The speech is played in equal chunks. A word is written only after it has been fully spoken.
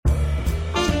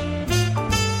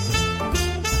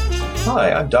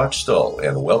Hi, I'm Doc Stull,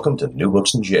 and welcome to New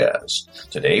Books in Jazz.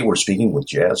 Today we're speaking with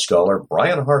jazz scholar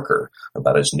Brian Harker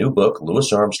about his new book,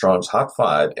 Louis Armstrong's Hot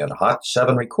 5 and Hot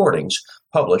 7 Recordings,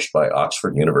 published by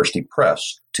Oxford University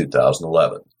Press,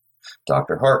 2011.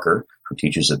 Dr. Harker, who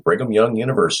teaches at Brigham Young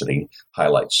University,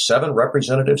 highlights 7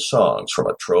 representative songs from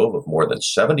a trove of more than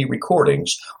 70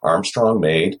 recordings Armstrong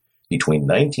made between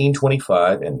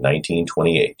 1925 and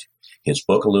 1928. His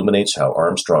book illuminates how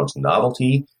Armstrong's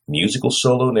novelty, musical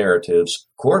solo narratives,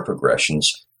 chord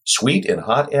progressions, sweet and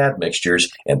hot admixtures,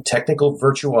 and technical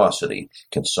virtuosity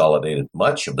consolidated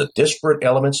much of the disparate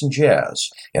elements in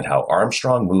jazz, and how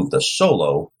Armstrong moved the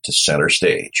solo to center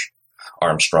stage.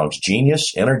 Armstrong's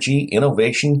genius, energy,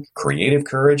 innovation, creative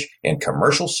courage, and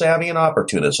commercial savvy and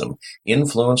opportunism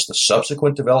influenced the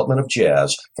subsequent development of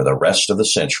jazz for the rest of the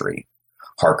century.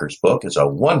 Harker's book is a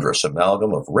wondrous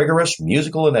amalgam of rigorous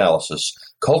musical analysis,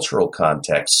 cultural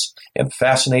contexts, and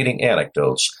fascinating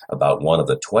anecdotes about one of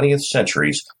the 20th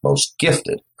century's most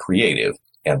gifted, creative,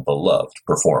 and beloved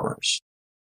performers.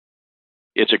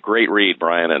 It's a great read,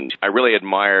 Brian, and I really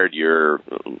admired your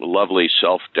lovely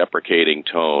self-deprecating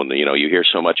tone. You know, you hear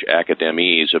so much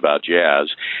academese about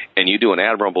jazz, and you do an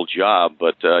admirable job,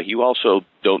 but you also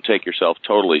don't take yourself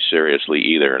totally seriously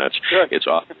either, and it's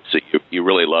awesome. So you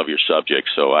really love your subject,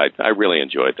 so I really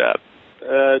enjoyed that.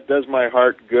 It does my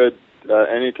heart good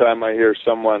anytime I hear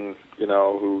someone,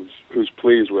 who's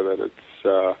pleased with it.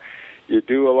 It's you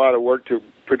do a lot of work to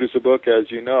produce a book, as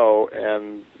you know,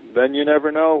 and then you never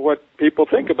know what people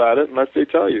think about it unless they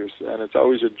tell you, and it's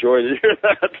always a joy to hear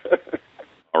that.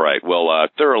 All right. Well,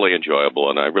 thoroughly enjoyable,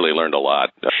 and I really learned a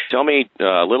lot. Tell me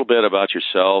a little bit about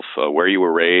yourself, where you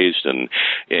were raised, and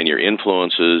your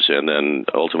influences, and then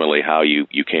ultimately how you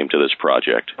came to this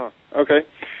project. Okay.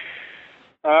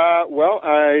 Well,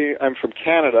 I'm from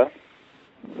Canada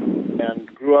and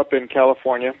grew up in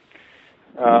California.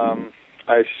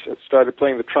 I started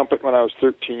playing the trumpet when I was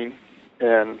 13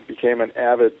 and became an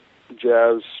avid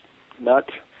jazz nut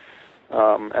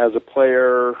as a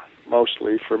player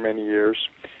mostly for many years.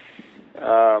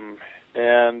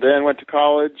 And then went to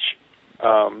college,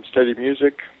 studied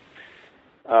music,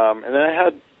 and then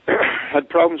I had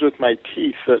problems with my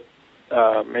teeth that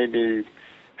made me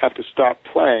have to stop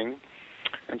playing,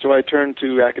 and so I turned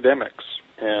to academics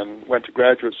and went to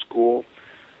graduate school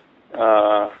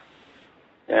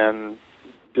and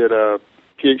did a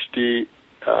PhD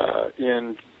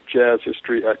in jazz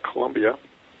history at Columbia,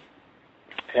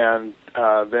 and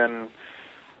then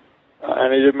I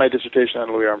did my dissertation on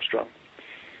Louis Armstrong.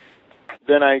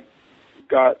 Then I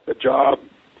got a job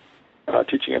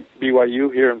teaching at BYU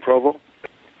here in Provo,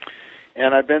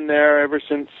 and I've been there ever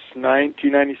since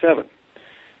 1997.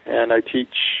 And I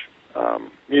teach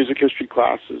music history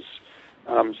classes,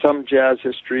 some jazz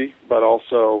history, but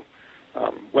also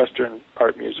Western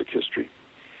art music history.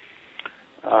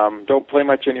 Don't play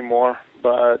much anymore,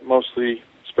 but mostly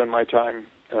spend my time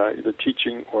either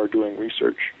teaching or doing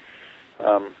research,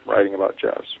 writing about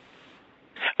jazz.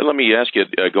 And let me ask you,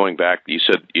 going back, you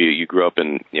said you grew up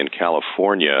in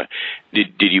California.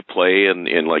 Did you play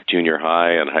in like junior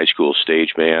high and high school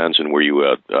stage bands, and were you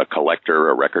a collector,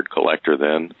 a record collector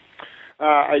then?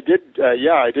 I did.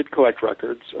 I did collect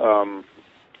records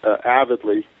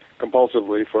avidly,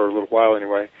 compulsively for a little while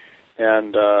anyway.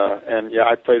 And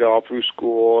I played all through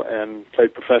school and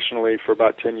played professionally for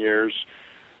about 10 years,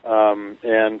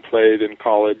 and played in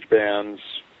college bands.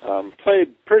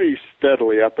 Played pretty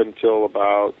steadily up until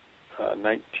about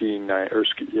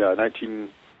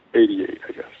 1988,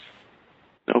 I guess.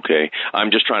 Okay,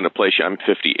 I'm just trying to place you. I'm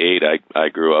 58. I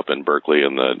grew up in Berkeley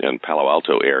in Palo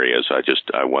Alto areas.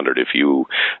 I wondered if you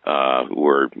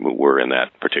were in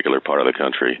that particular part of the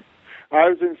country. I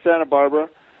was in Santa Barbara.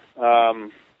 I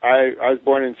was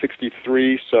born in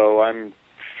 '63, so I'm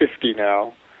 50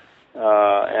 now,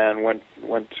 and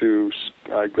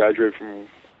I graduated from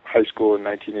high school in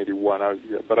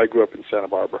 1981. But I grew up in Santa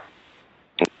Barbara.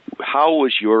 How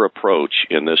was your approach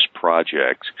in this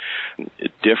project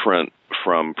different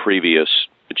from previous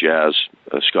jazz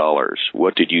scholars?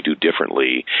 What did you do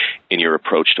differently in your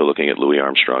approach to looking at Louis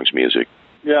Armstrong's music?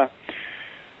 Yeah.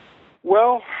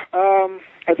 Well,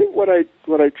 I think what I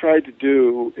tried to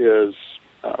do is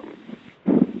I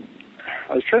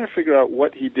was trying to figure out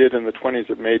what he did in the 20s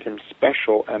that made him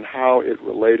special and how it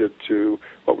related to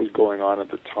what was going on at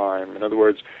the time. In other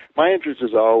words, my interest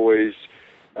is always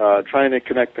trying to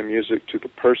connect the music to the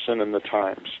person and the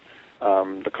times,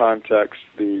 the context,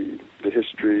 the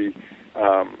history.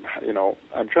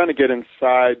 I'm trying to get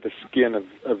inside the skin of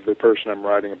the person I'm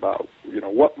writing about.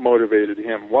 What motivated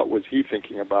him? What was he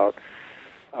thinking about?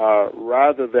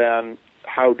 Rather than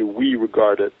how do we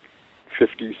regard it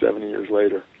 50, 70 years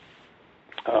later.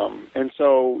 And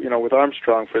so, with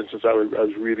Armstrong, for instance, I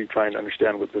was really trying to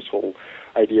understand what this whole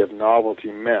idea of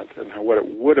novelty meant and what it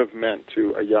would have meant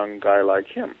to a young guy like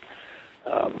him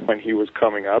when he was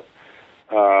coming up,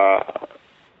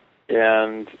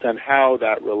 and how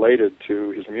that related to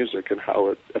his music and how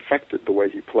it affected the way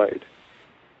he played.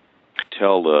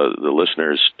 Tell the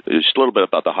listeners just a little bit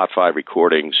about the Hot 5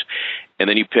 recordings, and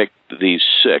then you picked these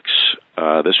 6.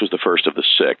 This was the first of the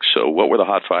 6. So what were the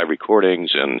Hot 5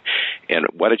 recordings, and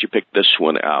why did you pick this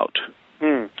one out?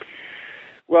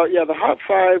 Well, yeah, the Hot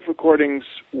 5 recordings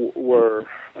were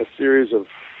a series of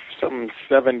some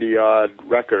 70-odd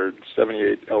records,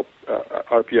 78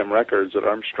 RPM records that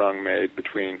Armstrong made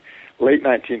between late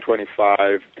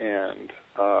 1925 and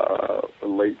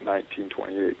late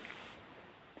 1928.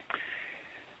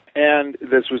 And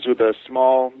this was with a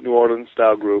small New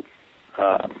Orleans-style group,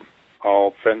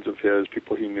 all friends of his,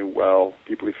 people he knew well,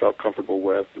 people he felt comfortable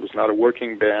with. It was not a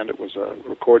working band. It was a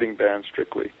recording band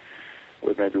strictly,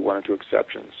 with maybe 1 or 2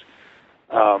 exceptions.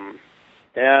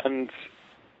 And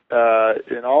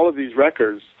in all of these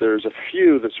records, there's a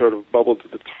few that sort of bubbled to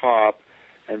the top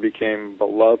and became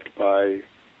beloved by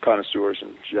connoisseurs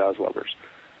and jazz lovers.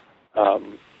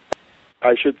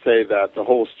 I should say that the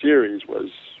whole series was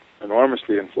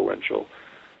enormously influential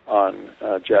on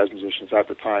jazz musicians at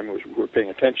the time who were paying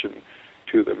attention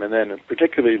to them. And then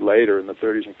particularly later in the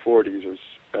 30s and 40s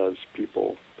as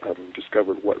people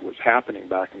discovered what was happening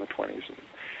back in the 20s.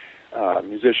 And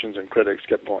musicians and critics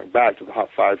kept going back to the Hot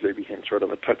 5. They became sort of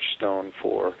a touchstone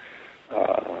for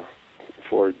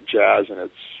jazz in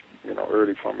its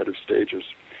early formative stages.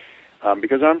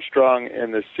 Because Armstrong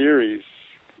in this series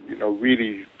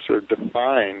really sort of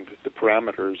defined the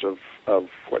parameters of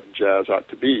what jazz ought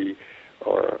to be,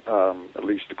 or at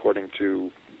least according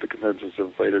to the consensus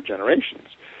of later generations.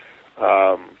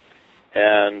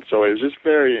 And so it was just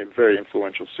very, very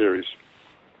influential series.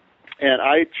 And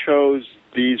I chose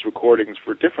these recordings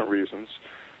for different reasons.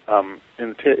 In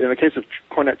the case of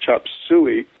Cornet Chop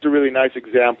Suey, it's a really nice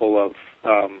example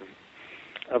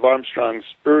of Armstrong's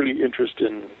early interest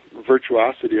in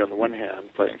virtuosity on the one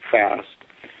hand, playing fast,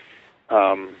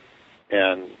 and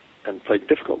playing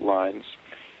difficult lines.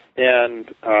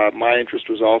 And my interest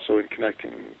was also in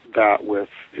connecting that with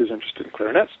his interest in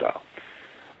clarinet style,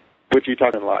 which he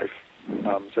talked in life.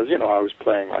 Says, I was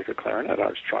playing like a clarinet. I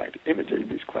was trying to imitate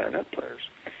these clarinet players.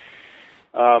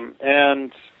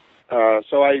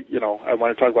 So I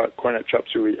want to talk about Cornet Chop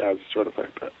Suey as sort of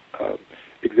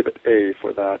exhibit A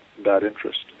for that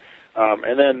interest.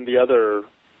 And then the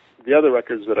other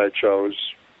records that I chose,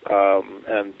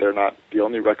 and they're not the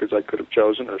only records I could have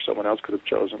chosen or someone else could have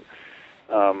chosen,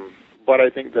 but I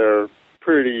think they're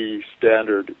pretty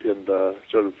standard in the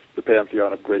sort of the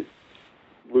pantheon of great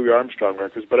Louis Armstrong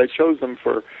records. But I chose them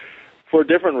for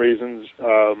different reasons.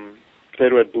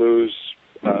 Potato Head Blues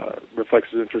reflects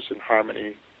his interest in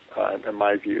harmony, in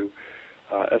my view.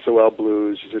 SOL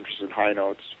Blues, his interest in high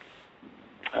notes.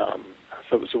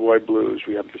 Savoy Blues,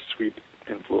 we have the sweet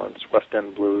influence. West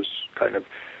End Blues, kind of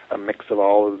a mix of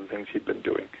all of the things he'd been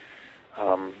doing.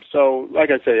 So, like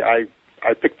I say, I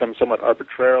picked them somewhat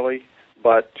arbitrarily,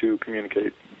 but to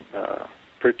communicate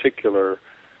particular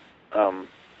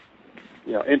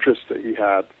interests that he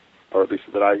had, or at least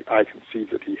that I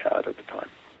conceived that he had at the time.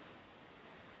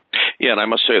 Yeah, and I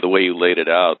must say the way you laid it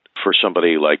out, for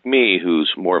somebody like me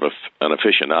who's more of an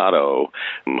aficionado,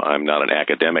 I'm not an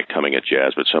academic coming at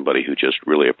jazz, but somebody who just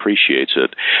really appreciates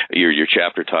it, your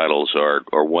chapter titles are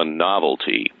 1,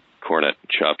 Novelty, Cornet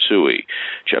Chop Suey.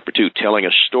 Chapter 2, Telling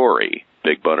a Story,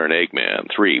 Big Butter and Eggman.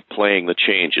 3, Playing the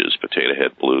Changes, Potato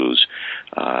Head Blues.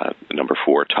 Number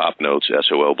 4, Top Notes,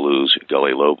 SOL Blues,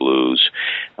 Gully Low Blues,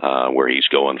 where he's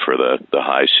going for the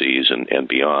high C's and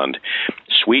beyond.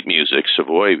 Sweet Music,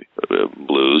 Savoy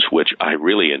Blues, which I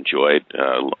really enjoyed.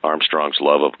 Armstrong's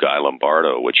love of Guy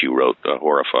Lombardo, which you wrote,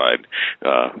 horrified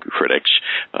critics.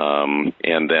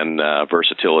 And then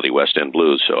Versatility, West End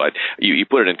Blues. So you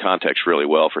put it in context really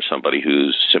well for somebody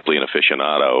who's simply an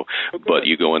aficionado, but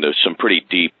you go into some pretty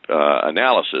deep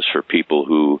analysis for people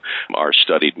who are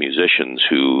studied musicians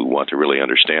who want to really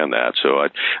understand that. So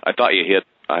I thought you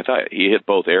hit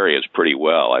both areas pretty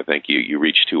well. I think you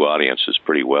reached 2 audiences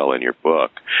pretty well in your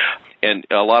book. And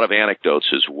a lot of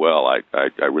anecdotes as well. I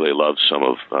really love some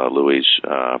of Louis'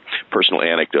 personal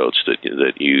anecdotes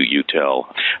that you tell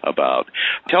about.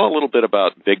 Tell a little bit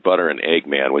about Big Butter and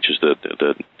Eggman, which is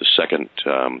the second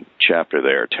chapter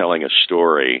there, telling a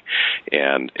story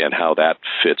and how that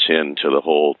fits into the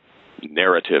whole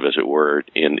narrative, as it were,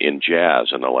 in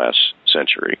jazz in the last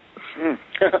century.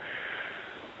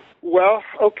 Well,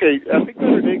 okay, Big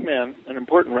Butter and Eggman, an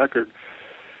important record,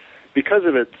 because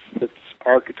of its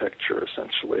architecture.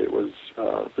 Essentially, it was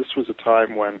this was a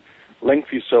time when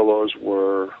lengthy solos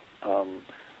were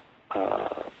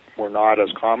not as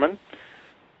common,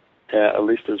 at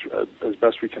least as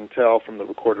best we can tell from the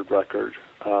recorded record.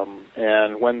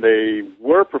 And when they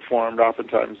were performed,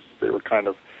 oftentimes they were kind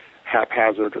of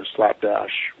haphazard or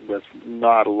slapdash with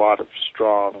not a lot of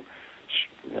strong,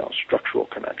 structural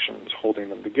connections holding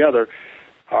them together.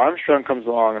 Armstrong comes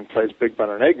along and plays Big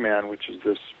Butter and Eggman, which is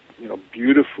this,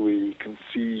 beautifully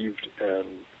conceived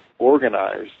and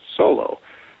organized solo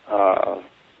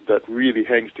that really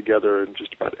hangs together in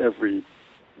just about every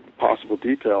possible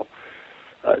detail.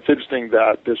 It's interesting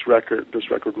that this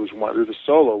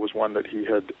solo was one that he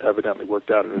had evidently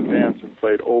worked out in advance and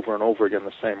played over and over again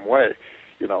the same way.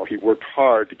 He worked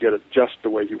hard to get it just the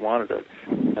way he wanted it,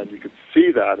 and you could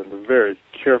see that in the very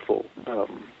careful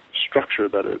structure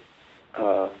that it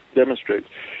demonstrates.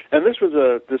 And this was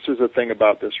a thing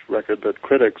about this record that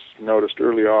critics noticed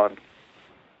early on.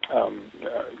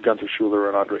 Gunther Schuller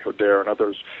and Andre Hodder and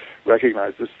others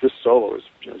recognized this solo is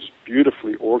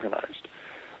beautifully organized.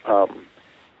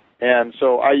 And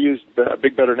so I used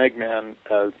Big Better and Eggman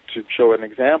to show an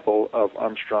example of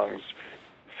Armstrong's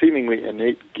seemingly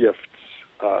innate gifts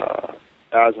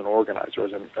as an organizer,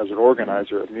 as an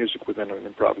organizer of music within an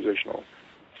improvisational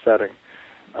setting.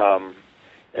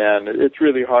 And it's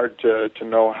really hard to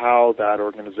know how that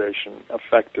organization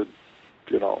affected,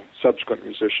 subsequent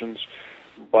musicians,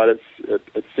 but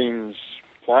it seems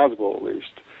plausible at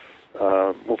least.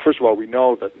 Well, first of all, we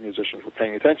know that musicians were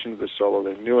paying attention to this solo.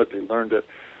 They knew it, they learned it,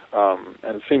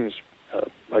 and it seems,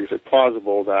 like I said,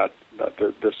 plausible that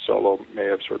this solo may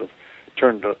have sort of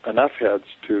turned enough heads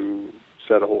to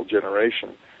set a whole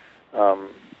generation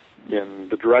in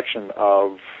the direction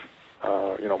of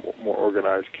more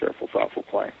organized, careful, thoughtful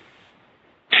playing.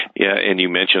 Yeah, and you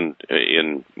mentioned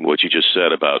in what you just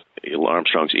said about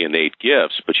Armstrong's innate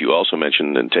gifts, but you also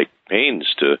mentioned and take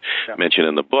pains to mention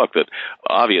in the book that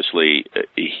obviously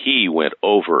he went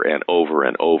over and over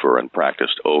and over and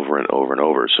practiced over and over and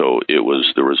over. So it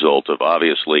was the result of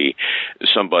obviously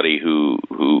somebody who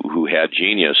had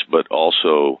genius, but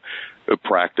also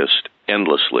practiced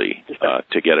endlessly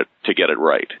to get it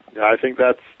right. Yeah, I think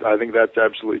that's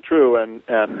absolutely true, and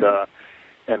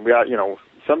we are,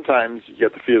 sometimes you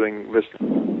get the feeling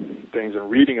listening to things and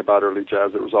reading about early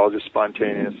jazz that it was all just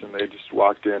spontaneous and they just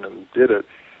walked in and did it.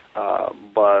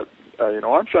 But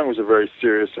Armstrong was a very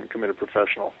serious and committed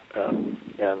professional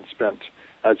and spent,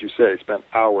 as you say,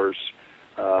 hours,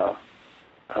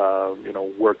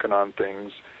 working on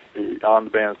things on the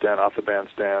bandstand, off the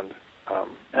bandstand.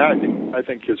 And I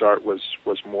think his art was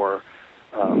more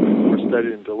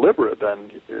steady and deliberate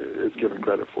than is given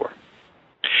credit for.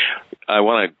 I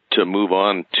wanted to move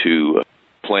on to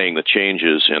playing the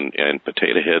changes in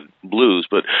Potato Head Blues,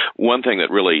 but one thing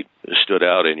that really stood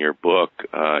out in your book,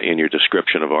 in your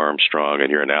description of Armstrong and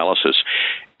your analysis,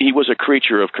 he was a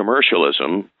creature of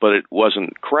commercialism, but it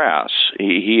wasn't crass.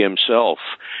 He himself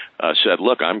said,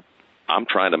 "Look, I'm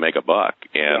trying to make a buck,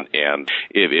 and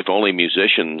if only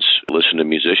musicians listen to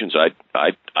musicians,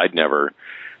 I'd never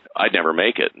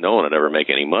make it. No one would ever make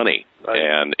any money." Right.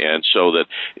 And so that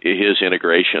his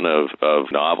integration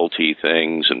of novelty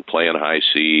things and playing high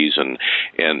C's and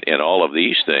all of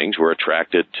these things were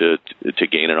attracted to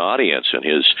gain an audience, and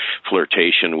his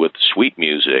flirtation with sweet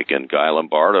music and Guy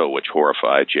Lombardo, which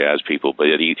horrified jazz people, but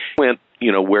he went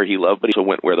where he loved, but he also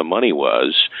went where the money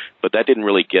was, but that didn't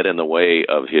really get in the way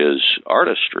of his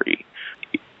artistry.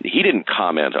 He didn't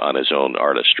comment on his own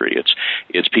artistry.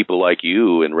 It's people like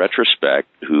you, in retrospect,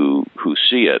 who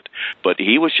see it. But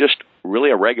he was just really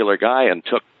a regular guy and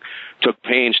took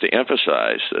pains to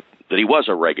emphasize that he was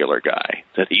a regular guy,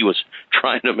 that he was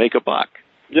trying to make a buck.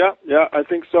 Yeah, I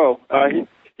think so.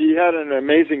 He had an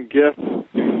amazing gift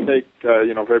to take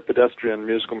very pedestrian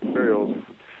musical materials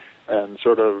and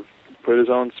sort of put his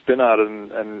own spin on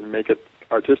it and make it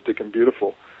artistic and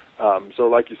beautiful. So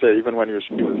like you say, even when he was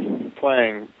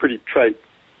playing pretty trite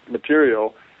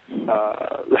material,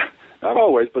 not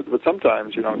always, but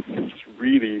sometimes, you can just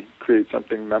really create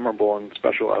something memorable and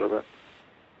special out of it.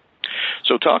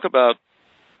 So talk about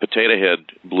Potato Head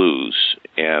Blues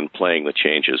and playing the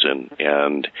changes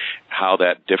and how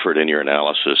that differed in your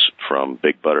analysis from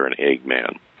Big Butter and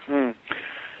Eggman.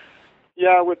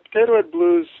 Yeah, with Potato Head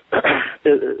Blues,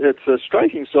 it's a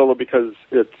striking solo because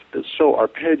it's so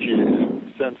arpeggiated in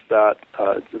the sense that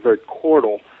it's very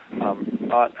chordal,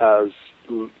 not as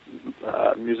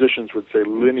musicians would say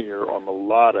linear or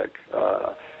melodic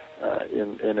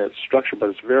in its structure, but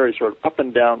it's very sort of up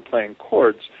and down playing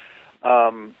chords.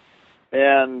 And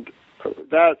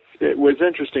it was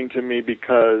interesting to me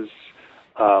because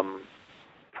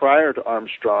prior to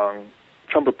Armstrong,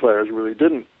 trumpet players really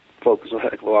didn't focus a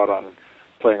heck of a lot on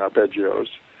playing arpeggios.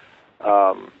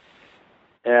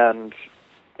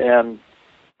 And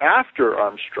after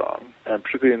Armstrong, and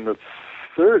particularly in the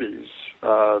 30s,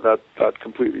 that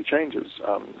completely changes.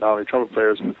 Not only trumpet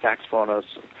players, but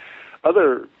saxophonists and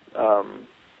other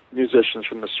musicians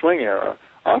from the swing era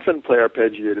often play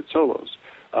arpeggiated solos,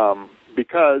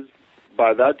 because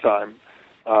by that time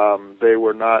they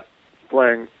were not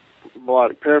playing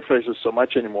melodic paraphrases so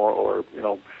much anymore, or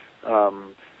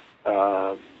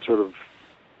sort of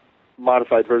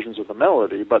modified versions of the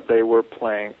melody, but they were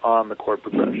playing on the chord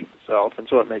progression itself, and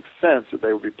so it makes sense that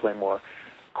they would be playing more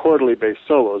chordally based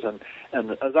solos.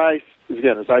 And as I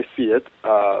see it,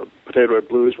 Potato Head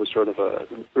Blues was sort of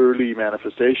an early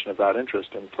manifestation of that interest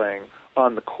in playing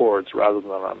on the chords rather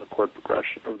than on the chord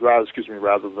progression,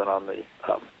 rather than on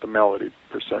the melody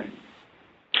per se.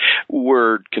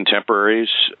 Were contemporaries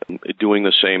doing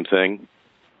the same thing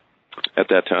at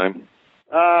that time?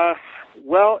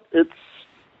 Well,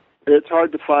 it's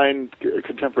hard to find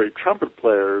contemporary trumpet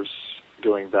players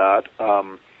doing that.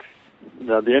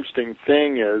 Now, the interesting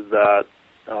thing is that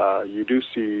you do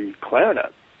see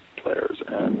clarinet players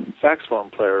and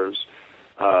saxophone players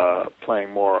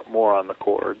playing more on the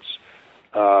chords,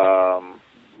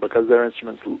 because their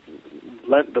instruments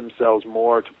lent themselves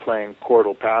more to playing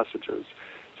chordal passages.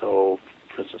 So,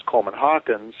 for instance, Coleman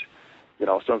Hawkins,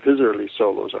 some of his early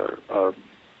solos are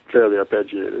fairly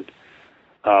arpeggiated,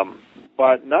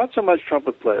 but not so much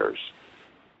trumpet players.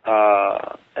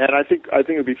 And I think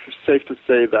it would be safe to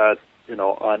say that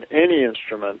on any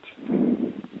instrument,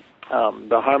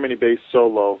 the harmony-based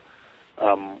solo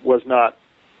was not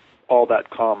all that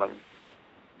common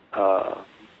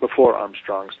before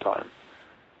Armstrong's time,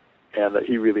 and that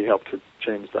he really helped to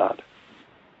change that.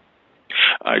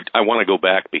 I want to go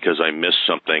back because I missed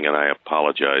something, and I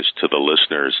apologize to the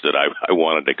listeners that I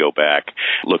wanted to go back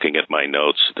looking at my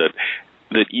notes.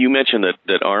 That you mentioned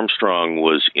that Armstrong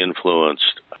was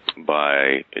influenced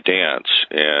by dance,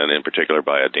 and in particular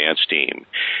by a dance team,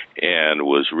 and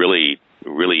was really,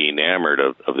 really enamored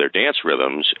of their dance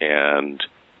rhythms and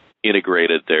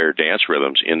integrated their dance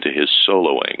rhythms into his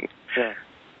soloing. Yeah.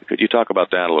 Could you talk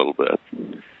about that a little bit?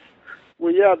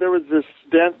 Well, yeah, there was this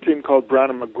dance team called Brown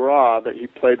and McGraw that he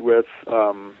played with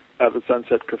at the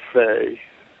Sunset Cafe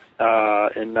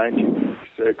in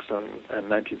 1926 and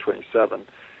 1927.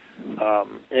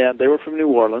 And they were from New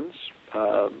Orleans.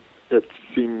 It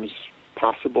seems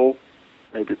possible,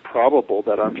 maybe probable,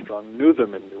 that Armstrong knew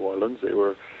them in New Orleans. They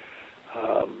were,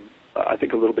 I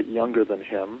think, a little bit younger than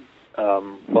him,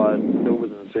 but still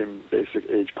within the same basic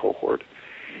age cohort.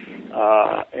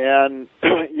 And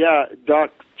yeah,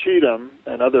 Doc Cheatham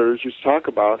and others used to talk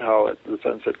about how at the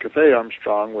Sunset Cafe,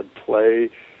 Armstrong would play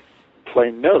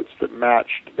notes that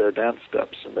matched their dance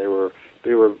steps, and they were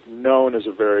known as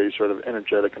a very sort of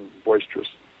energetic and boisterous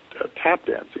tap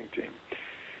dancing team.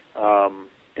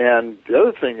 And the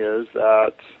other thing is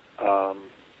that,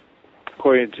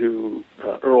 according to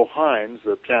Earl Hines,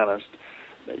 the pianist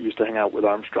that used to hang out with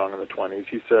Armstrong in the 20s,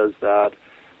 he says that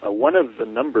one of the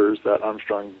numbers that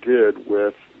Armstrong did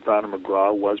with Brown and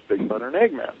McGraw was Big Butter and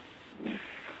Eggman.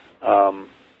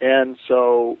 And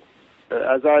so,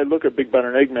 as I look at Big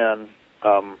Butter and Eggman,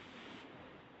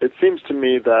 it seems to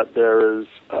me that there is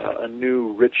a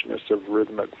new richness of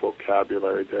rhythmic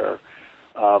vocabulary there.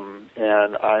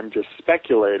 And I'm just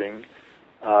speculating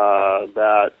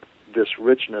that this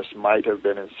richness might have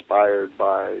been inspired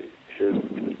by his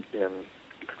in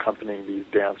accompanying these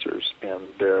dancers and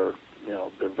their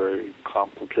very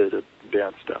complicated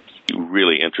dance steps.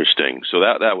 Really interesting. So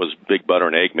that was Big Butter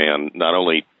and Eggman, not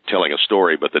only telling a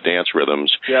story, but the dance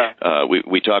rhythms. Yeah.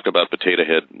 We talked about Potato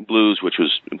Head Blues, which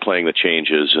was playing the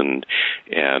changes and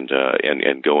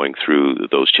going through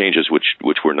those changes,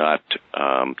 which were not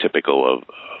typical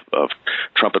of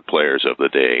trumpet players of the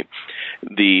day.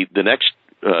 The next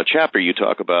chapter you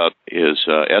talk about is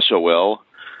SOL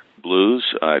Blues.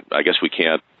 I guess we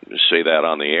can't say that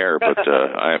on the air, but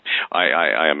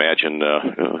I imagine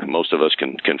most of us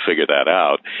can figure that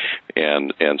out.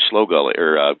 And Slow Gully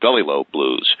or Gully Low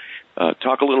Blues.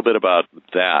 Talk a little bit about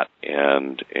that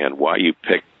and why you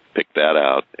picked that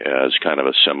out as kind of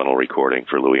a seminal recording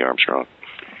for Louis Armstrong.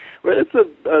 Well, it's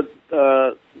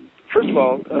first of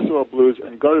all, SOL Blues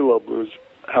and Gully Low Blues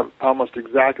have almost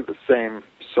exactly the same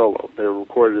solo. They were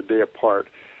recorded a day apart,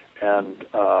 and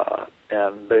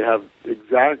they have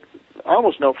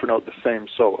almost note for note the same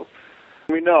solo.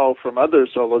 We know from other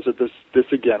solos that this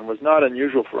again was not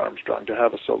unusual for Armstrong to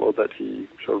have a solo that he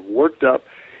sort of worked up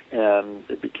and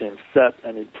it became set,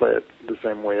 and he'd play it the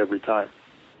same way every time.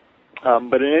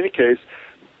 But in any case,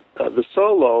 the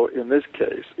solo in this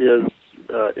case is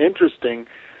interesting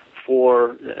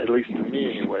for, at least to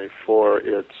me anyway, for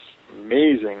its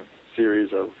amazing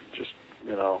series of just,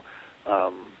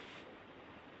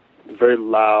 very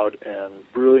loud and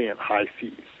brilliant high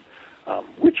Cs,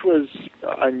 which was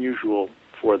unusual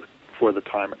for the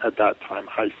time. At that time,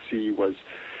 high C was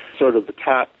sort of the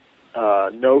top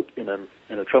note in a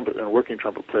working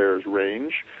trumpet player's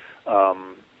range,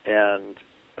 and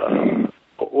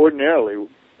ordinarily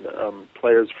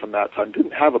players from that time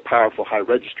didn't have a powerful high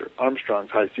register.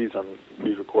 Armstrong's high Cs on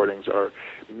these recordings are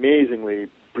amazingly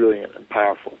brilliant and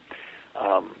powerful,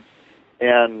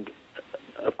 and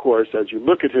of course, as you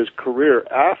look at his career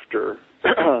after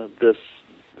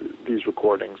these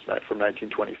recordings from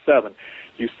 1927,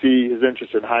 you see his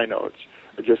interest in high notes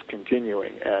just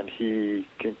continuing, and he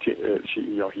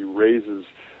raises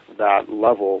that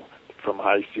level from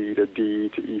high C to D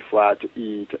to E flat to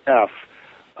E to F,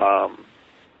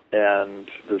 and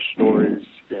there's stories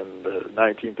in the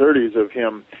 1930s of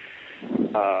him,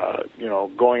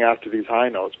 going after these high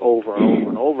notes over and over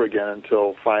and over again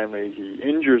until finally he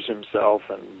injures himself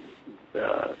and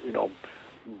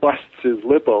busts his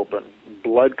lip open,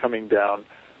 blood coming down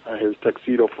his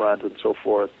tuxedo front and so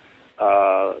forth.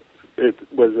 It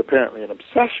was apparently an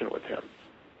obsession with him.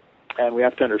 And we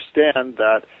have to understand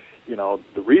that,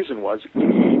 the reason was he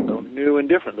was new and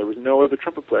different. There was no other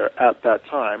trumpet player at that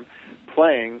time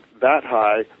playing that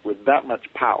high with that much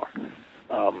power.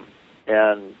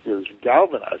 And it was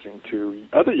galvanizing to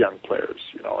other young players,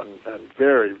 and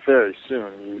very, very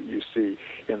soon you see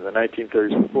in the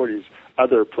 1930s and 40s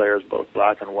other players, both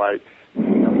black and white,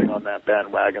 jumping on that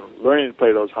bandwagon, learning to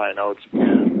play those high notes,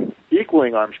 and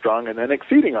equaling Armstrong and then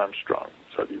exceeding Armstrong.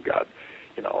 So you've got,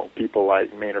 people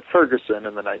like Maynard Ferguson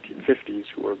in the 1950s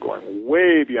who were going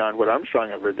way beyond what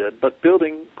Armstrong ever did, but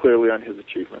building clearly on his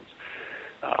achievements.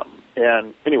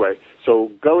 And anyway, so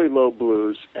Gully Low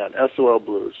Blues and SOL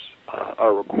Blues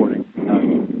are recording.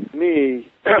 To me,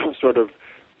 sort of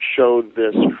showed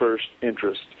this first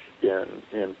interest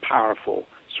in powerful,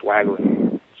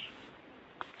 swaggering.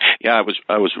 Yeah,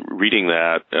 I was reading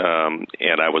that,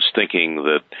 and I was thinking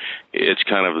that it's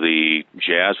kind of the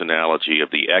jazz analogy of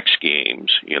the X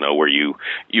Games, where you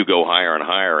go higher and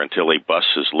higher until he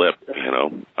busts his lip,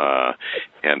 and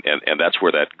that's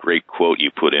where that great quote you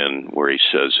put in, where he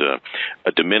says,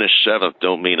 "A diminished seventh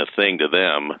don't mean a thing to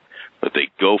them, but they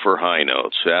go for high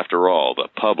notes. After all, the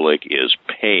public is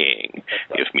paying.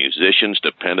 If musicians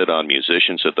depended on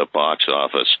musicians at the box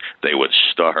office, they would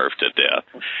starve to death."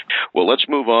 Well, let's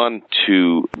move on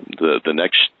to the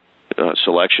next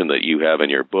selection that you have in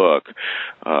your book,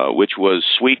 which was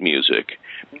Sweet Music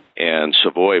and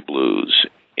Savoy Blues.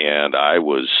 And I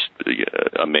was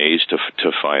amazed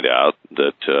to find out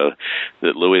that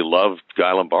Louis loved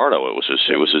Guy Lombardo. It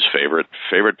was his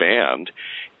favorite band.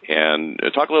 And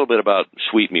talk a little bit about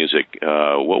Sweet Music.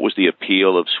 What was the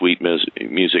appeal of Sweet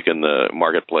Music in the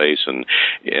marketplace, and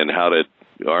how did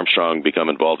Armstrong become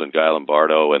involved in Guy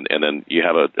Lombardo? And then you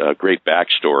have a great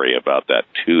backstory about that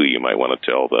too. You might want to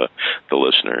tell the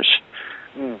listeners.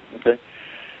 Okay.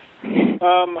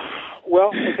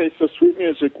 So Sweet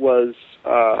Music was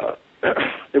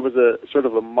it was a sort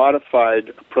of a modified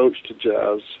approach to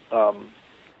jazz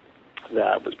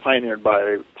that was pioneered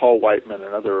by Paul Whiteman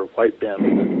and other white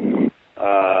bandmen.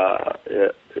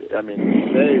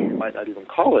 Today we might not even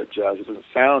call it jazz. It doesn't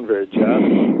sound very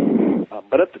jazzy.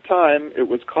 But at the time, it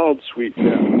was called sweet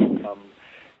jazz.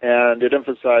 And it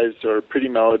emphasized sort of pretty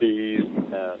melodies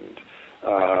and,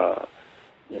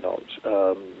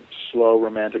 slow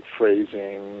romantic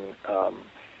phrasing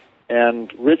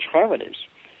and rich harmonies.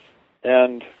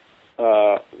 And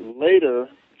later,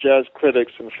 jazz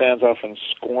critics and fans often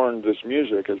scorned this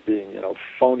music as being,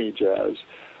 phony jazz,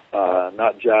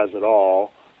 not jazz at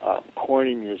all,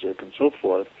 corny music, and so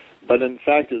forth. But in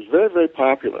fact, it was very, very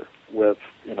popular with,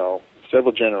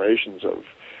 several generations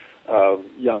of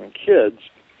young kids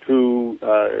who,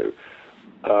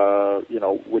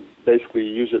 would basically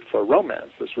use it for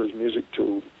romance. This was music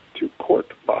to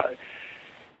court by.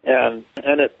 And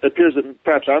it appears that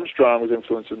perhaps Armstrong was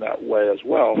influenced in that way as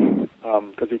well,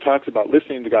 because he talks about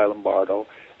listening to Guy Lombardo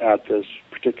at this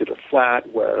particular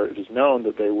flat where it is known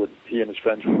that he and his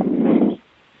friends would.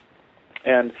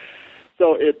 And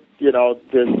so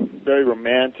this very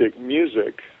romantic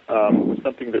music was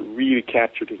something that really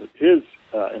captured his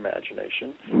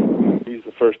imagination. He's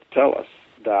the first to tell us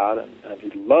that, and he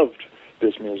loved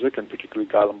this music, and particularly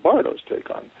Guy Lombardo's take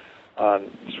on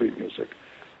sweet music.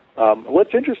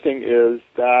 What's interesting is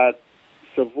that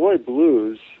Savoy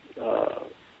Blues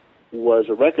was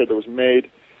a record that was made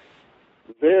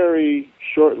very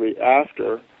shortly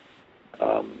after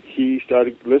he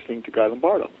started listening to Guy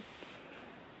Lombardo.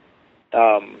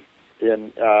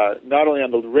 in not only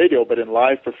on the radio but in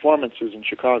live performances in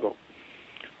Chicago.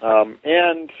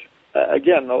 And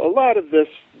again, a lot of the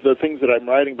things that I'm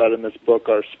writing about in this book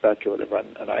are speculative,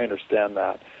 and I understand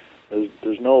that.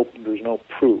 There's no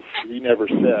proof. He never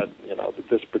said, that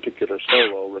this particular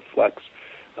solo reflects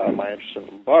my interest in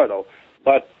Lombardo.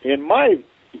 But in my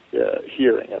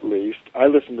hearing, at least, I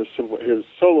listen to his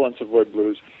solo on Savoy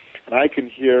Blues, and I can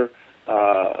hear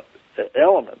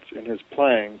elements in his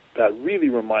playing that really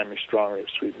remind me strongly of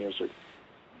sweet music.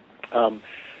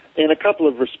 In a couple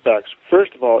of respects.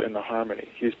 First of all, in the harmony.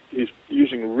 He's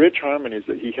using rich harmonies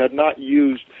that he had not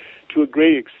used to a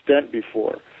great extent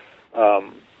before.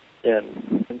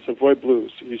 In Savoy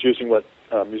Blues, he's using what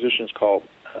musicians call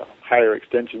higher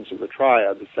extensions of the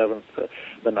triad, the 7th,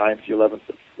 the 9th, the 11th,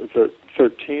 the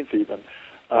 13th even.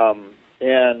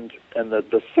 And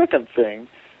the second thing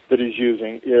that he's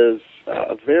using is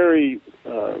a very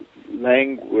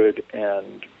languid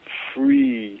and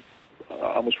free,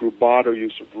 almost rubato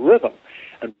use of rhythm.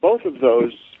 And both of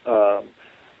those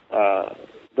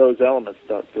elements,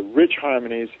 the rich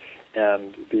harmonies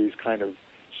and these kind of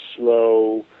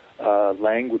slow,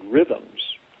 languid rhythms,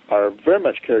 are very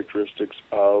much characteristics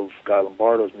of Guy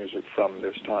Lombardo's music from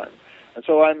this time. And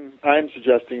so I'm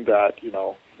suggesting that,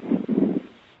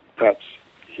 perhaps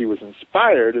he was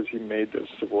inspired as he made this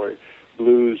Savoy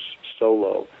Blues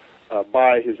solo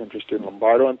by his interest in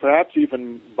Lombardo, and perhaps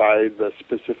even by the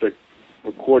specific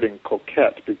recording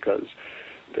Coquette, because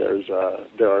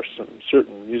there are some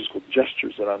certain musical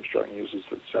gestures that Armstrong uses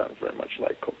that sound very much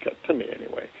like Coquette to me,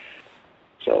 anyway.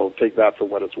 So take that for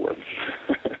what it's worth.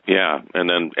 Yeah, and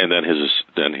then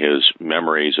his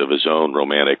memories of his own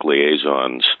romantic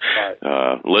liaisons,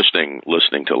 right.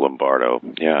 Listening to Lombardo.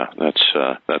 Yeah,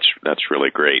 that's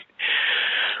really great.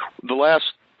 The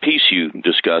last piece you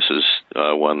discuss is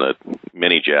one that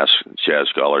many jazz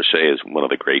scholars say is one of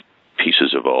the great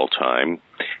pieces of all time,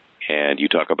 and you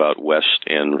talk about West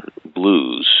End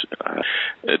blues.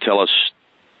 Tell us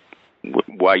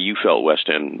why you felt West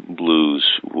End blues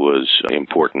was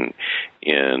important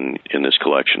in this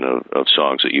collection of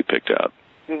songs that you picked out.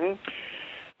 Mm-hmm.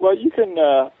 Well, you can,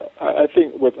 I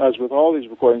think, as with all these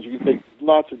recordings, you can take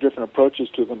lots of different approaches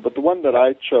to them, but the one that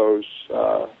I chose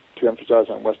to emphasize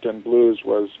on West End blues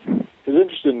was his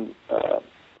interest in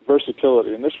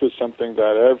versatility, and this was something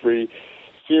that every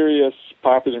serious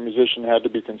popular musician had to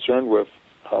be concerned with,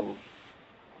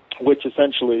 which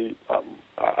essentially,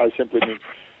 I simply mean,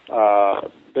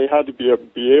 they had to be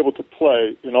able to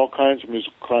play in all kinds of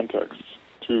musical contexts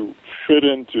to fit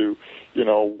into,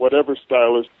 whatever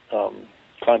stylist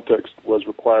context was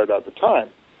required at the time.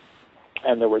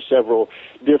 And there were several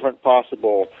different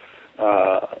possible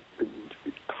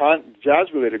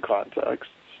jazz-related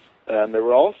contexts, and there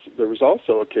was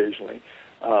also occasionally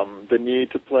the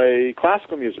need to play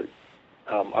classical music.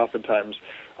 Oftentimes,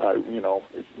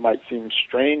 it might seem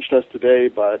strange to us today,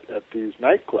 but at these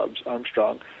nightclubs,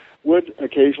 Armstrong would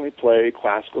occasionally play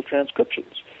classical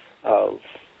transcriptions of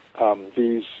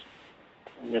these,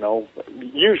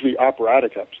 usually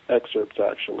operatic excerpts,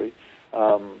 actually,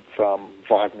 from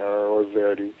Wagner or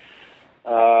Verdi.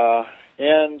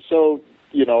 And so,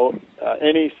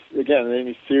 any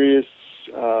serious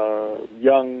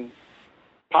young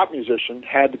pop musician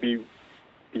had to be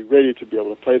ready to be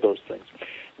able to play those things.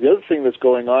 The other thing that's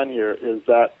going on here is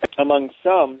that among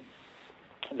some,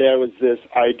 there was this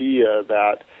idea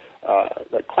that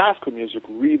classical music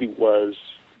really was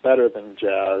better than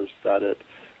jazz, that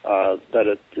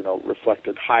it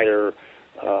reflected higher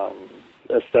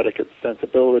aesthetic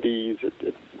sensibilities,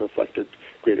 it reflected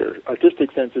greater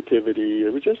artistic sensitivity,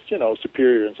 it was just,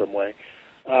 superior in some way,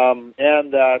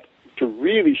 and that to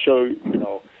really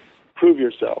prove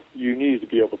yourself, you needed to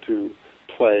be able to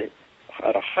play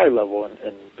at a high level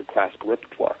in the classical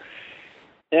repertoire.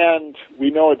 And we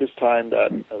know at this time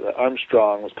that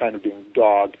Armstrong was kind of being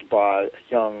dogged by a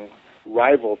young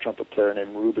rival trumpet player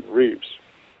named Reuben Reeves,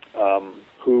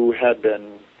 who had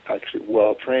been actually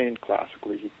well-trained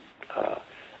classically. He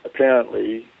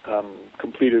apparently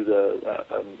completed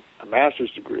a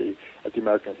master's degree at the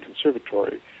American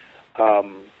Conservatory.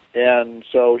 And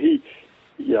so he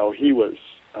was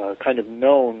kind of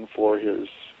known for his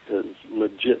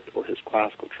legit or his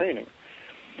classical training.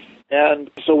 And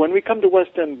so when we come to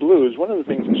West End Blues, one of the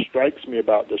things that strikes me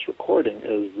about this recording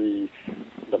is the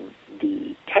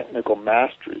technical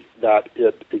mastery that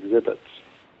it exhibits.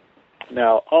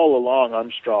 Now, all along,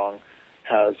 Armstrong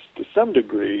has, to some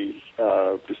degree,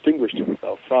 distinguished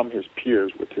himself from his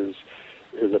peers with his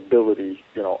ability,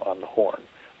 on the horn.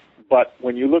 But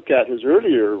when you look at his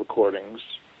earlier recordings,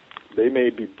 they may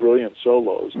be brilliant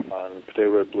solos on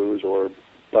Potato Red Blues or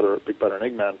Big Butter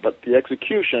and Eggman, but the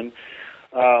execution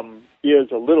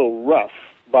is a little rough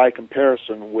by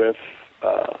comparison with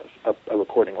a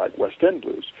recording like West End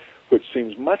Blues, which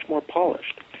seems much more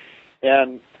polished.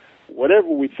 And whatever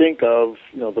we think of,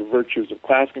 the virtues of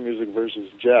classical music versus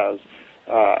jazz,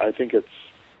 I think it's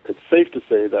safe to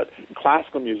say that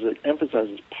classical music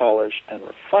emphasizes polish and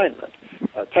refinement,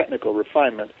 technical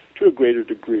refinement, to a greater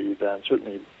degree than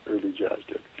certainly early jazz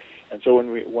did. And so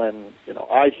when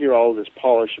I hear all this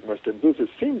polish in West End Blues, it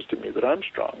seems to me that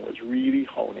Armstrong was really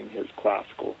honing his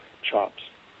classical chops,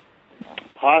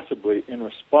 possibly in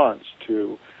response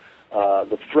to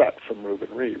the threat from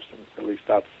Reuben Reeves. And at least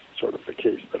that's sort of the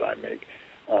case that I make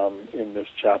in this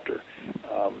chapter.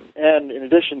 And in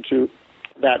addition to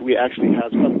that, we actually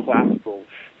have some classical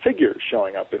figures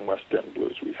showing up in West End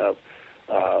Blues. We have,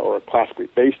 or classically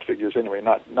based figures anyway,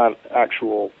 not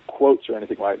actual quotes or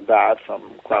anything like that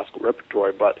from classical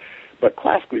repertoire, but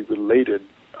classically related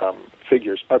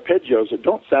figures, arpeggios that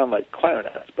don't sound like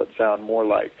clarinets, but sound more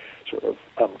like sort of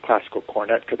classical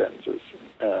cornet cadenzas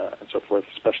and so forth,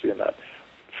 especially in that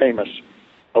famous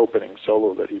opening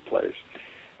solo that he plays.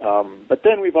 But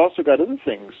then we've also got other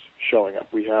things showing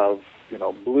up. We have,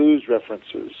 blues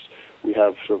references. We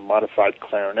have sort of modified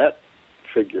clarinet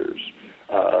figures.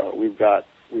 We've got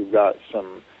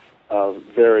some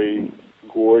very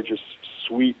gorgeous,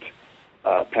 sweet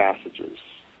passages.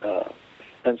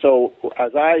 And so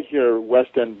as I hear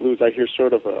West End Blues, I hear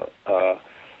sort of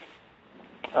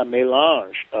a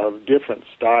melange of different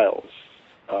styles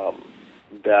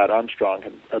that Armstrong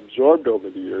had absorbed over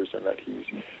the years and that he's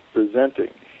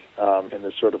presenting in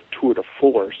this sort of tour de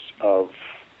force of,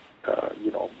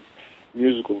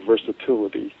 musical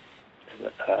versatility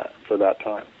for that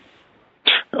time.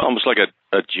 Almost like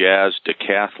a jazz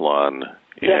decathlon,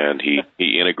 and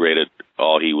he integrated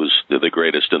all. He was the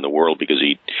greatest in the world because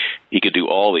he could do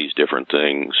all these different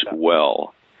things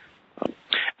well.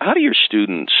 How do your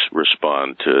students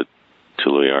respond to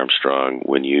Louis Armstrong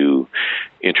when you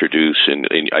introduce, and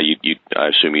I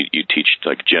assume you teach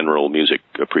like general music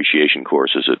appreciation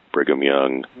courses at Brigham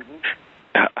Young. Mm-hmm.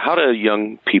 How do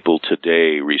young people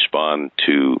today respond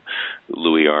to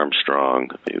Louis Armstrong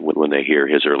when they hear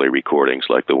his early recordings,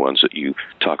 like the ones that you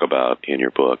talk about in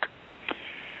your book?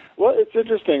 Well, it's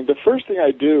interesting. The first thing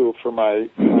I do for my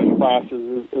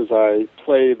classes is I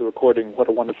play the recording "What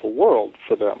a Wonderful World"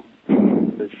 for them,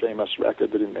 the famous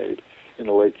record that he made in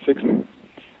the late 60s.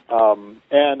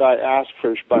 And I ask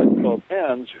first by both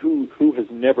hands who has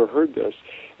never heard this,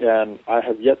 and I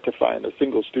have yet to find a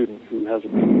single student who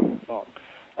hasn't heard the song.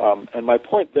 And my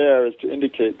point there is to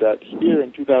indicate that here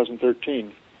in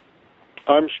 2013,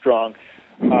 Armstrong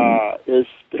is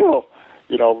still,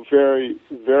 very,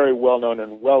 very well known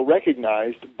and well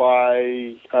recognized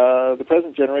by the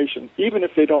present generation, even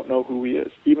if they don't know who he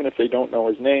is, even if they don't know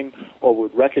his name or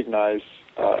would recognize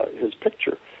his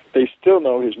picture. They still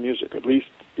know his music, at least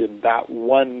in that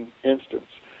one instance,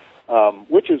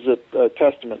 which is a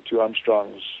testament to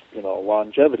Armstrong's,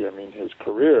 longevity. I mean, his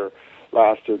career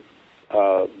lasted,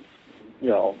 so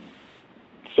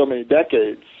many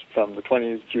decades, from the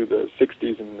 20s through the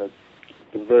 60s and the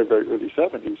very, very early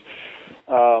 70s.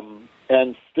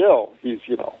 And still, he's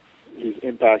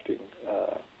impacting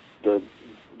the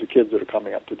kids that are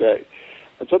coming up today.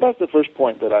 And so that's the first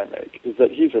point that I make, is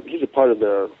that he's a part of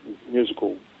their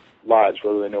musical lives,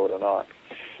 whether they know it or not.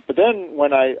 But then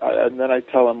when I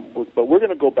tell them, but we're going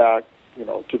to go back,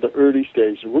 to the early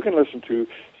stage, and we're going to listen to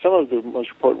some of the most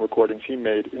important recordings he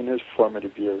made in his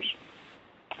formative years.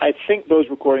 I think those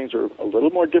recordings are a little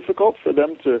more difficult for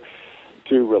them to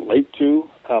relate to,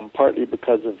 partly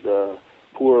because of the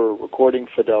poor recording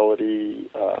fidelity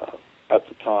at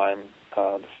the time,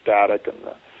 the static,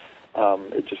 and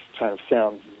it just kind of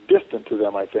sounds distant to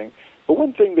them, I think. But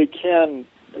one thing they can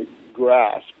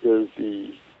grasp is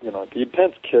the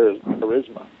intense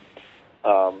charisma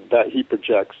that he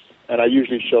projects. And I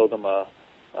usually show them a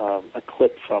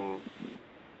clip from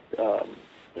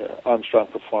Armstrong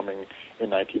performing in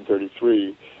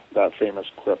 1933, that famous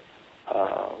clip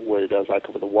where he does "I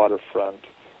Cover the Waterfront"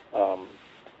 and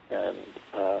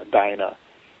 "Dinah,"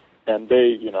 and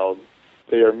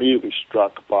they are immediately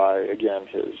struck by, again,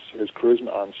 his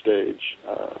charisma on stage,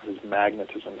 his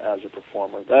magnetism as a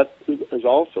performer. That is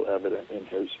also evident in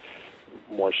his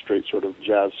more straight sort of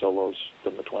jazz solos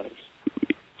from the 20s.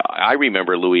 I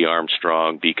remember Louis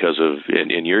Armstrong because of,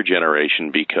 in your generation,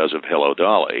 because of Hello,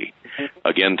 Dolly,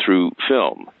 again through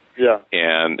film. Yeah.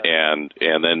 And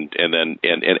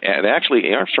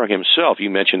actually Armstrong himself, you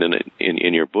mentioned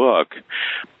in your book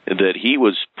that he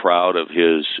was proud of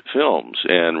his films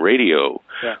and radio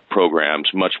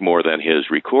programs much more than his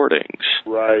recordings.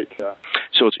 Right. Yeah.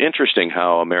 So it's interesting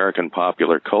how American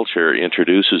popular culture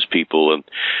introduces people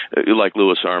like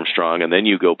Louis Armstrong, and then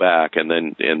you go back and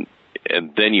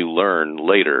then you learn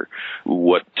later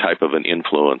what type of an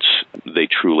influence they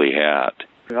truly had.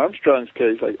 In Armstrong's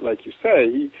case, like you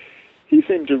say, he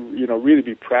seemed to really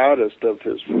be proudest of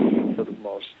his sort of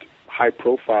most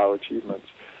high-profile achievements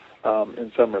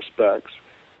in some respects,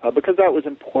 because that was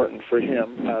important for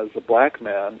him as a black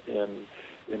man in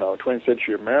 20th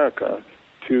century America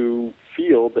to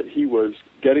feel that he was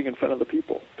getting in front of the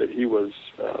people, that he was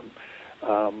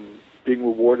being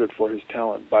rewarded for his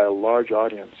talent by a large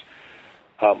audience.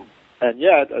 And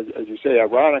yet, as you say,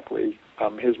 ironically,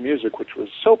 his music, which was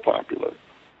so popular,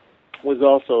 was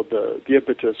also the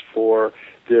impetus for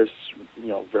this,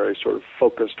 very sort of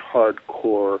focused,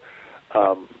 hardcore,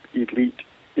 elite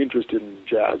interest in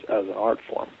jazz as an art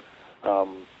form.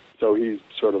 So he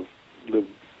sort of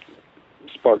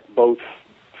sparked both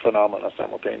phenomena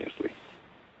simultaneously.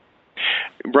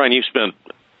 Brian, you've spent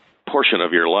a portion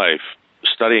of your life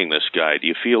studying this guy. Do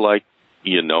you feel like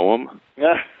you know him?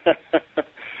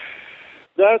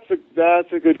 That's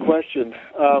a good question.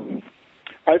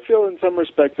 I feel in some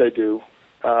respects I do.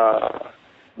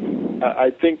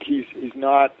 I think he's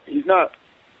not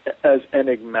as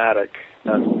enigmatic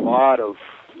as a lot of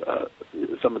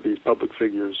some of these public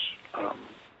figures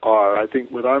are. I think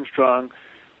with Armstrong,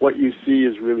 what you see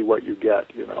is really what you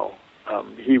get.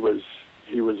 He was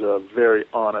a very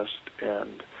honest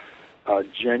and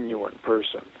genuine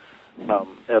person,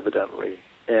 evidently,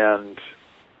 and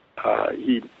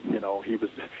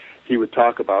he would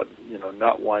talk about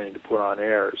not wanting to put on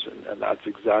airs, and that's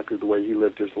exactly the way he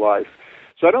lived his life.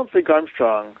 So I don't think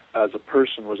Armstrong as a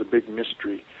person was a big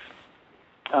mystery.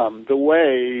 The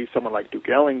way someone like Duke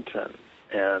Ellington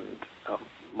and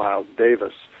Miles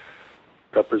Davis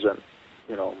represent,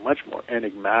 much more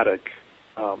enigmatic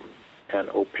and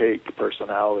opaque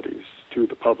personalities to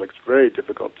the public. It's very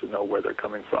difficult to know where they're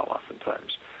coming from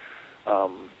oftentimes.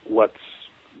 What's,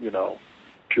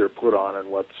 pure put on and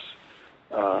what's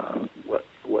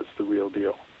the real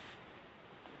deal.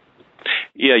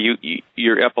 Yeah,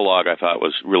 your epilogue I thought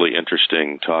was really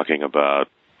interesting, talking about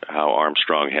how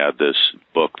Armstrong had this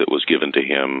book that was given to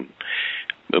him,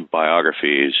 the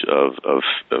biographies of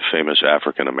famous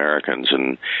African Americans,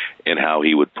 and how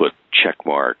he would put check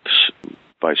marks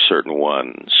by certain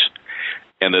ones,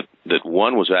 and that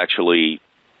one was actually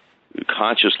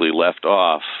consciously left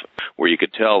off where you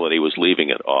could tell that he was leaving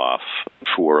it off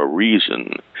for a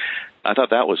reason. I thought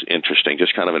that was interesting,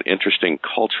 just kind of an interesting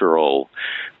cultural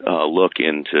look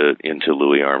into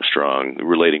Louis Armstrong,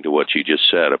 relating to what you just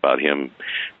said about him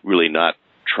really not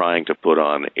trying to put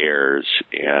on airs,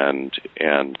 and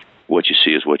what you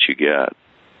see is what you get.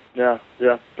 Yeah,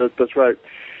 that's right.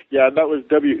 Yeah, that was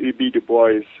W.E.B. Du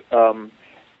Bois.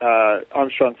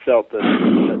 Armstrong felt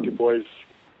that Du Bois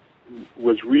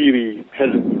was really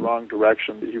headed in the wrong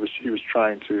direction. That he was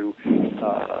trying to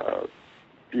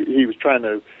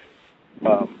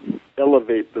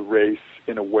elevate the race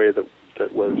in a way that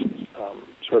was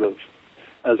sort of,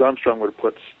 as Armstrong would have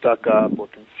put, stuck up or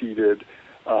conceited,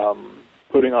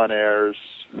 putting on airs,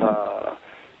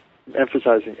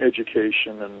 emphasizing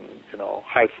education and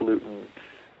highfalutin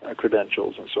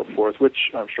credentials and so forth,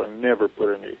 which Armstrong never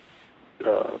put any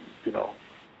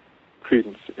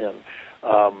credence in.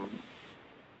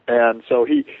 And so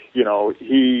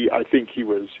I think he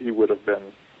was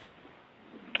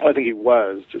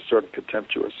just sort of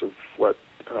contemptuous of what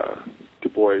Du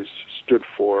Bois stood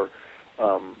for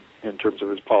in terms of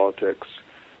his politics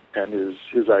and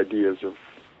his ideas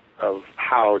of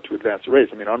how to advance the race.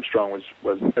 I mean, Armstrong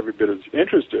was every bit as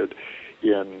interested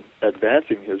in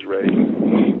advancing his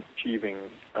race, achieving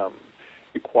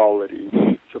equality,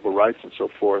 civil rights, and so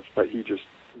forth, but he just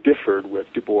differed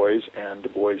with Du Bois and Du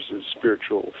Bois'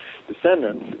 spiritual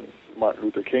descendants, Martin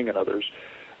Luther King and others,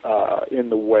 in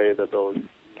the way that those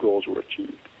goals were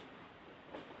achieved.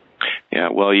 Yeah,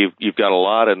 well, you've got a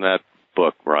lot in that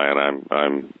book, Brian.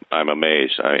 I'm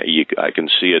amazed. I can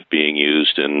see it being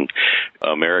used in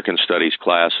American studies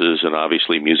classes and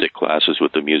obviously music classes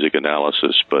with the music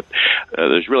analysis. But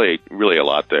there's really a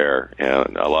lot there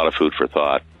and a lot of food for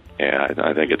thought. And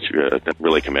I think it's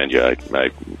really commend you.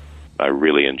 I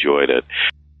really enjoyed it.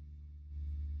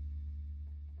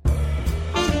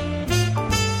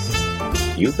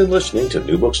 You've been listening to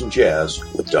New Books in Jazz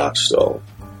with Doc Stoll.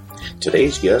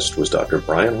 Today's guest was Dr.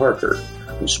 Brian Harker,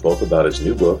 who spoke about his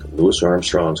new book, Louis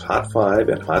Armstrong's Hot 5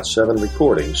 and Hot 7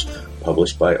 Recordings,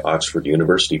 published by Oxford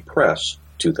University Press,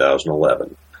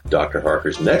 2011. Dr.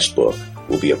 Harker's next book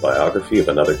will be a biography of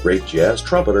another great jazz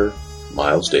trumpeter,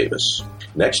 Miles Davis.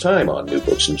 Next time on New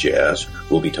Books in Jazz,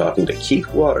 we'll be talking to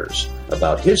Keith Waters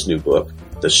about his new book,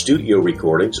 The Studio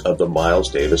Recordings of the Miles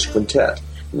Davis Quintet,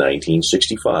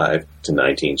 1965 to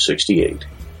 1968.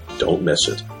 Don't miss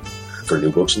it. For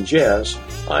New Books in Jazz,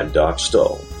 I'm Doc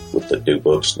Stoll with the New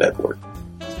Books Network.